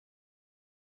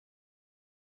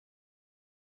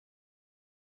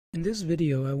In this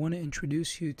video, I want to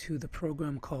introduce you to the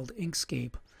program called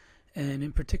Inkscape, and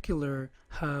in particular,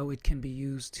 how it can be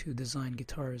used to design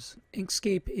guitars.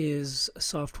 Inkscape is a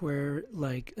software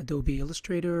like Adobe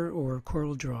Illustrator or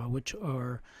CorelDRAW, which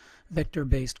are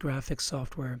vector-based graphics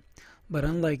software. But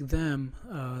unlike them,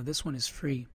 this one is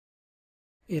free.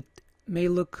 It may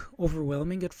look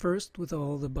overwhelming at first with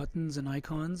all the buttons and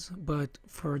icons, but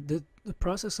for the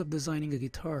process of designing a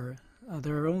guitar,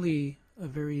 there are only a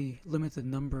very limited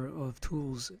number of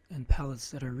tools and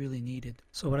palettes that are really needed.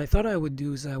 So what I thought I would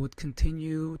do is I would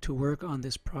continue to work on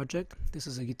this project. This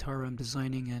is a guitar I'm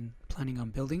designing and planning on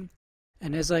building.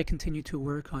 And as I continue to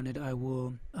work on it, I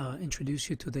will introduce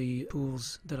you to the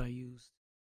tools that I use.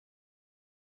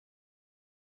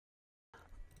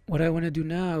 What I want to do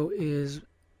now is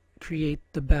create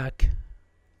the back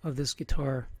of this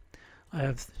guitar. I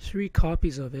have 3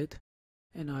 copies of it,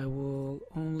 and I will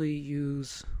only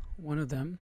use one of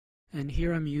them. And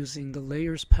here I'm using the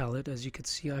layers palette. As you can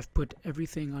see, I've put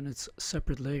everything on its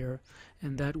separate layer,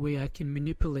 and that way I can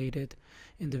manipulate it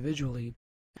individually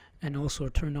and also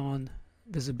turn on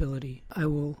visibility. I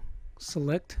will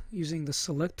select, using the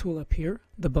select tool up here,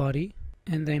 the body,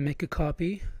 and then make a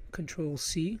copy, Control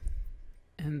C,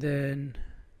 and then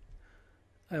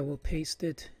I will paste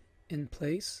it in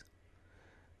place.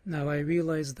 Now I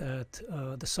realize that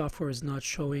the software is not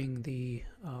showing the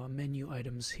menu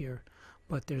items here,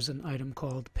 but there's an item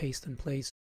called Paste in Place,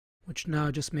 which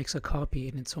now just makes a copy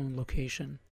in its own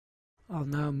location. I'll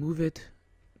now move it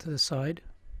to the side.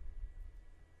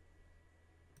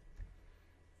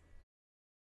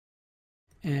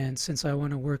 And since I want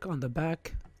to work on the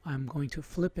back, I'm going to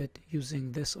flip it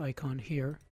using this icon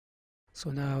here.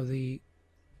 So now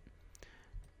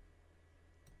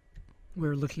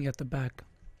we're looking at the back.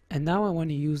 And now I want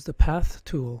to use the path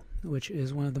tool, which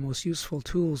is one of the most useful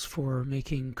tools for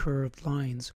making curved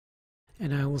lines.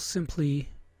 And I will simply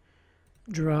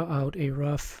draw out a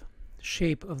rough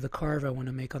shape of the carve I want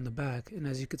to make on the back. And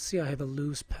as you can see, I have a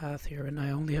loose path here, and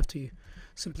I only have to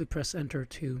simply press enter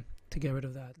to get rid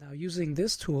of that. Now using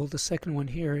this tool, the second one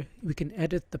here, we can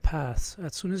edit the paths.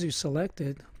 As soon as you select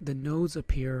it, the nodes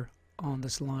appear on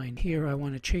this line. Here I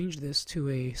want to change this to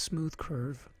a smooth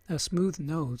curve. A smooth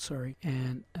node, sorry,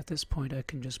 and at this point I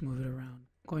can just move it around.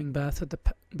 Going back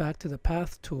to the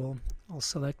path tool, I'll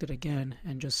select it again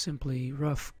and just simply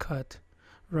rough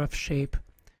shape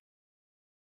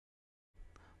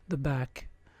the back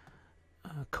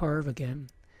carve again.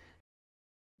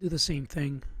 Do the same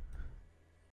thing.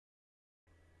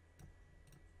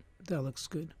 That looks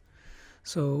good.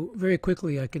 So very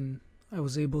quickly I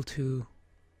was able to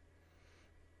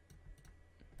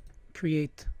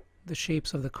create the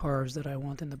shapes of the carves that I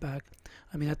want in the back.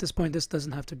 I mean, at this point this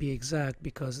doesn't have to be exact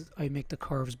because I make the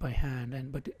carves by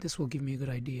hand, but this will give me a good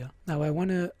idea. Now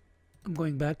I'm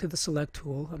going back to the select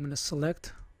tool. I'm going to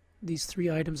select these 3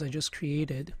 items I just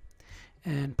created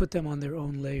and put them on their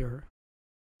own layer.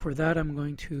 For that I'm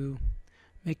going to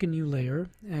make a new layer,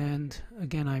 and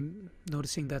again I'm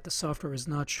noticing that the software is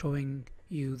not showing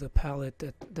you the palette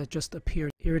that just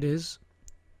appeared. Here it is.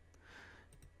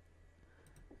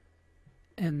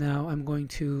 And now I'm going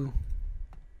to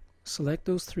select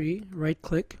those 3, right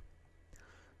click,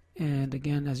 and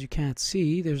again, as you can't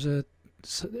see, there's a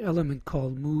element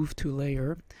called move to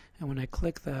layer, and when I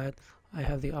click that I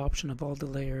have the option of all the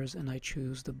layers, and I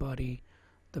choose the body,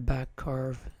 the back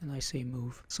carve, and I say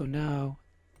move. So now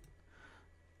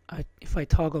if I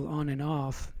toggle on and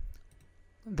off,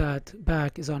 that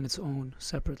back is on its own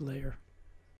separate layer.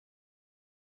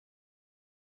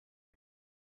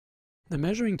 The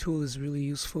measuring tool is really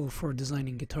useful for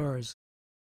designing guitars.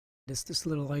 It's this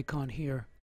little icon here.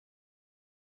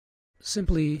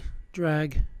 Simply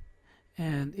drag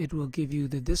and it will give you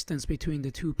the distance between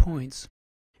the 2 points.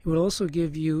 It will also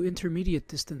give you intermediate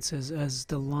distances as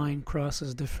the line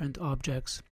crosses different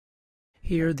objects.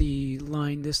 Here the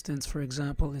line distance, for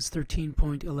example, is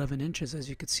 13.11 inches, as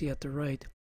you can see at the right.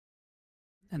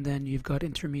 And then you've got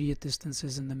intermediate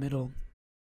distances in the middle.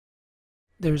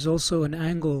 There's also an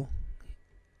angle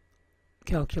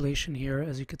calculation here.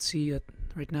 As you can see,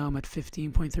 right now I'm at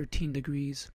 15.13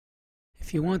 degrees.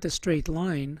 If you want a straight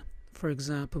line, for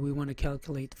example, we want to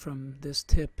calculate from this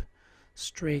tip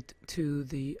straight to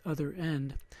the other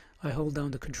end, I hold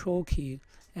down the control key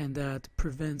and that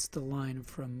prevents the line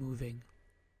from moving.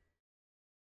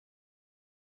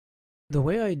 The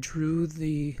way I drew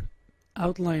the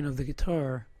outline of the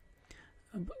guitar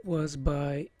was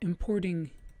by importing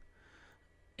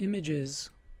images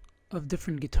of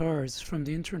different guitars from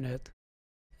the internet,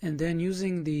 and then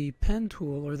using the pen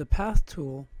tool or the path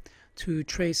tool to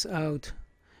trace out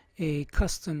a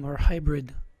custom or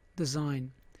hybrid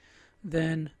design.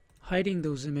 Then hiding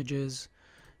those images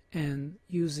and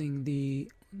using the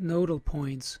nodal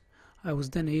points, I was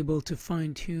then able to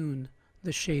fine-tune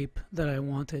the shape that I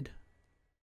wanted.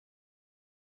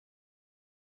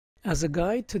 As a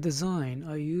guide to design,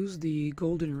 I use the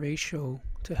golden ratio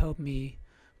to help me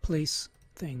place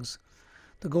things.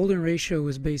 The golden ratio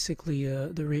is basically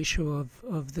the ratio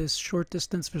of this short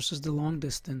distance versus the long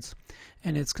distance,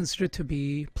 and it's considered to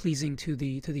be pleasing to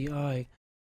the eye.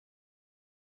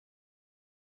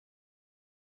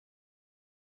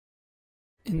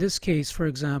 In this case, for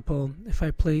example, if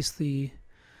I place the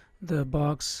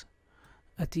box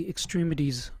at the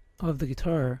extremities of the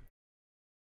guitar,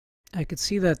 I could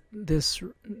see that this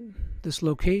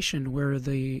location where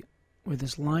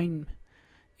this line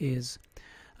is,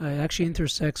 it actually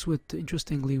intersects with,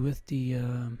 interestingly, with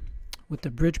the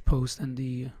bridge post and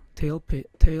the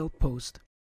tail post.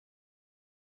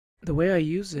 The way I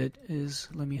use it is,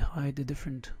 let me hide the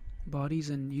different bodies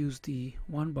and use the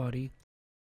one body.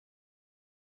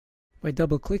 By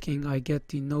double clicking, I get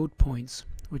the node points,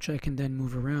 which I can then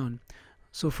move around.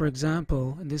 So for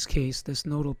example, in this case, this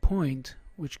nodal point,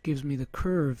 which gives me the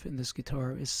curve in this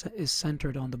guitar, is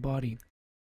centered on the body.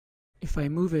 If I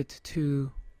move it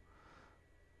to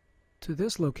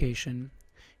this location,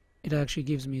 it actually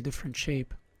gives me a different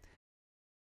shape.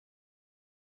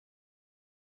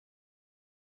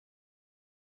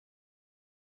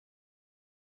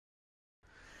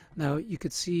 Now you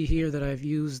could see here that I've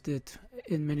used it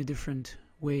in many different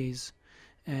ways,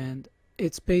 and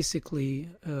it's basically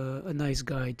a nice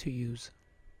guide to use.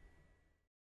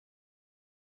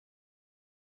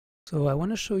 So I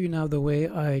want to show you now the way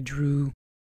I drew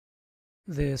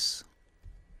this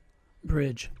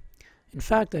bridge. In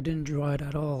fact, I didn't draw it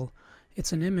at all.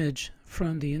 It's an image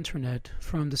from the internet,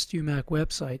 from the StuMac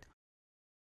website.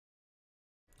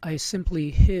 I simply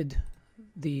hid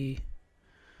the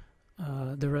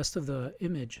rest of the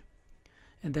image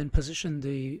and then positioned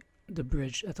the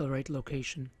bridge at the right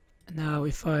location. Now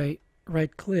if I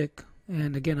right click,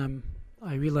 and again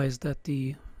I realized that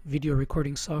the video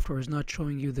recording software is not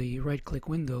showing you the right click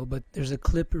window, but there's a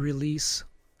clip release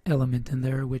element in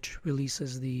there which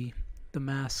releases the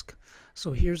mask.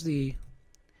 So here's the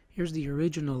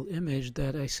original image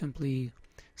that I simply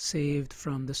saved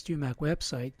from the StuMac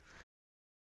website,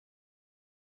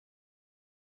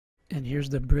 and here's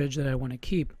the bridge that I want to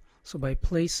keep. So by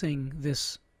placing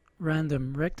this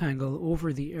random rectangle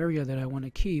over the area that I want to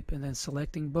keep and then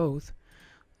selecting both,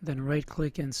 then right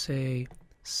click and say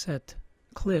set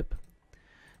clip,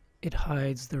 it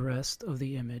hides the rest of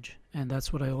the image. And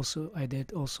that's what I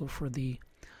did also for the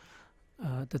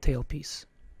tailpiece.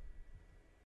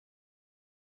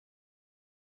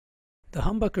 The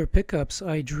humbucker pickups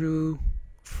I drew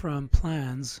from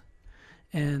plans,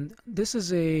 and this is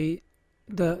the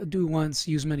do once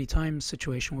use many times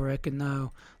situation where I can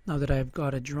now that I've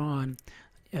got it drawn,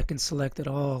 I can select it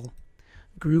all,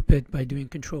 group it by doing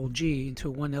Control G into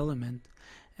one element,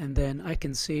 and then I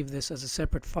can save this as a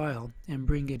separate file and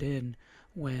bring it in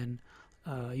when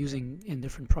using in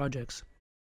different projects.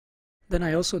 Then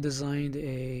I also designed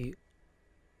a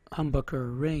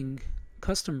humbucker ring,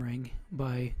 custom ring,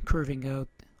 by curving out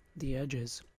the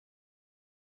edges.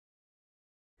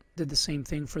 Did the same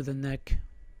thing for the neck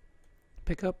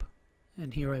pickup,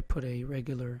 and here I put a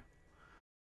regular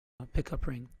pickup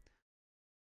ring.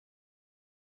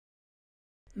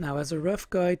 Now, as a rough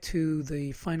guide to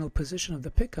the final position of the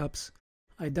pickups,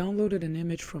 I downloaded an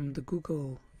image from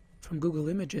Google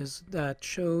Images that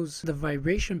shows the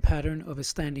vibration pattern of a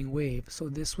standing wave. So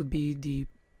this would be the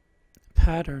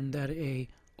pattern that a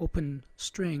open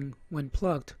string, when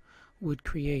plucked, would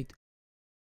create.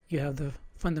 You have the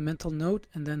fundamental note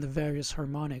and then the various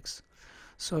harmonics.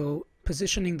 So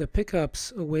positioning the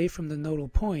pickups away from the nodal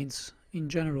points in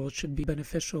general should be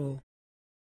beneficial.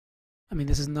 I mean,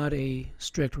 this is not a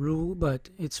strict rule, but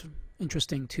it's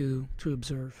interesting to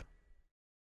observe.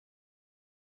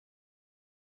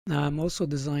 Now I'm also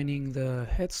designing the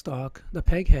headstock, the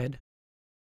peg head.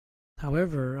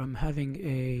 However, I'm having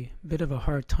a bit of a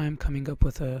hard time coming up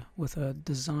with a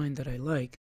design that I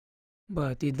like.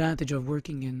 But the advantage of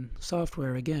working in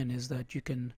software, again, is that you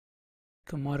can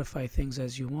modify things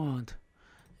as you want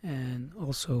and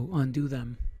also undo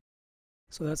them.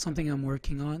 So that's something I'm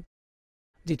working on.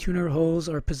 The tuner holes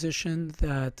are positioned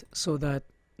so that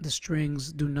the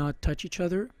strings do not touch each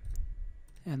other,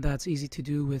 and that's easy to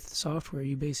do with software.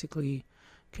 You basically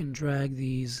can drag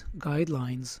these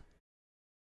guidelines,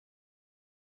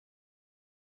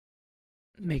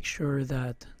 make sure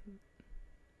that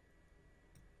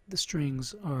the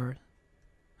strings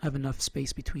have enough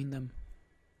space between them.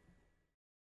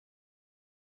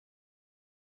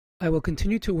 I will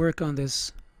continue to work on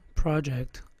this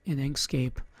project in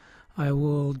Inkscape, I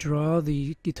will draw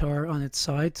the guitar on its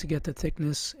side to get the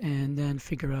thickness and then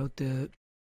figure out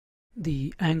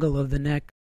the angle of the neck.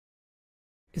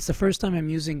 It's the first time I'm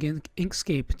using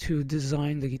Inkscape to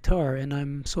design the guitar, and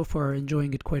I'm so far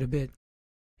enjoying it quite a bit.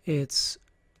 It's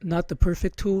not the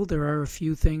perfect tool. There are a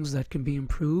few things that can be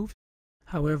improved.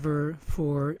 However,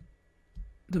 for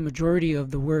the majority of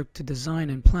the work to design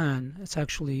and plan, it's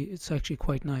actually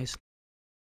quite nice.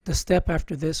 The step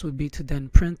after this would be to then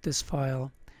print this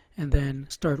file and then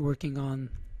start working on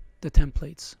the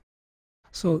templates.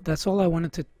 So that's all I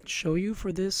wanted to show you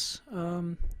for this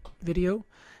video.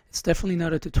 It's definitely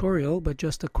not a tutorial, but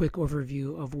just a quick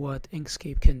overview of what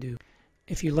Inkscape can do.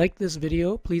 If you liked this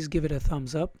video, please give it a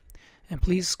thumbs up, and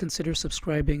please consider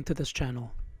subscribing to this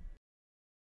channel.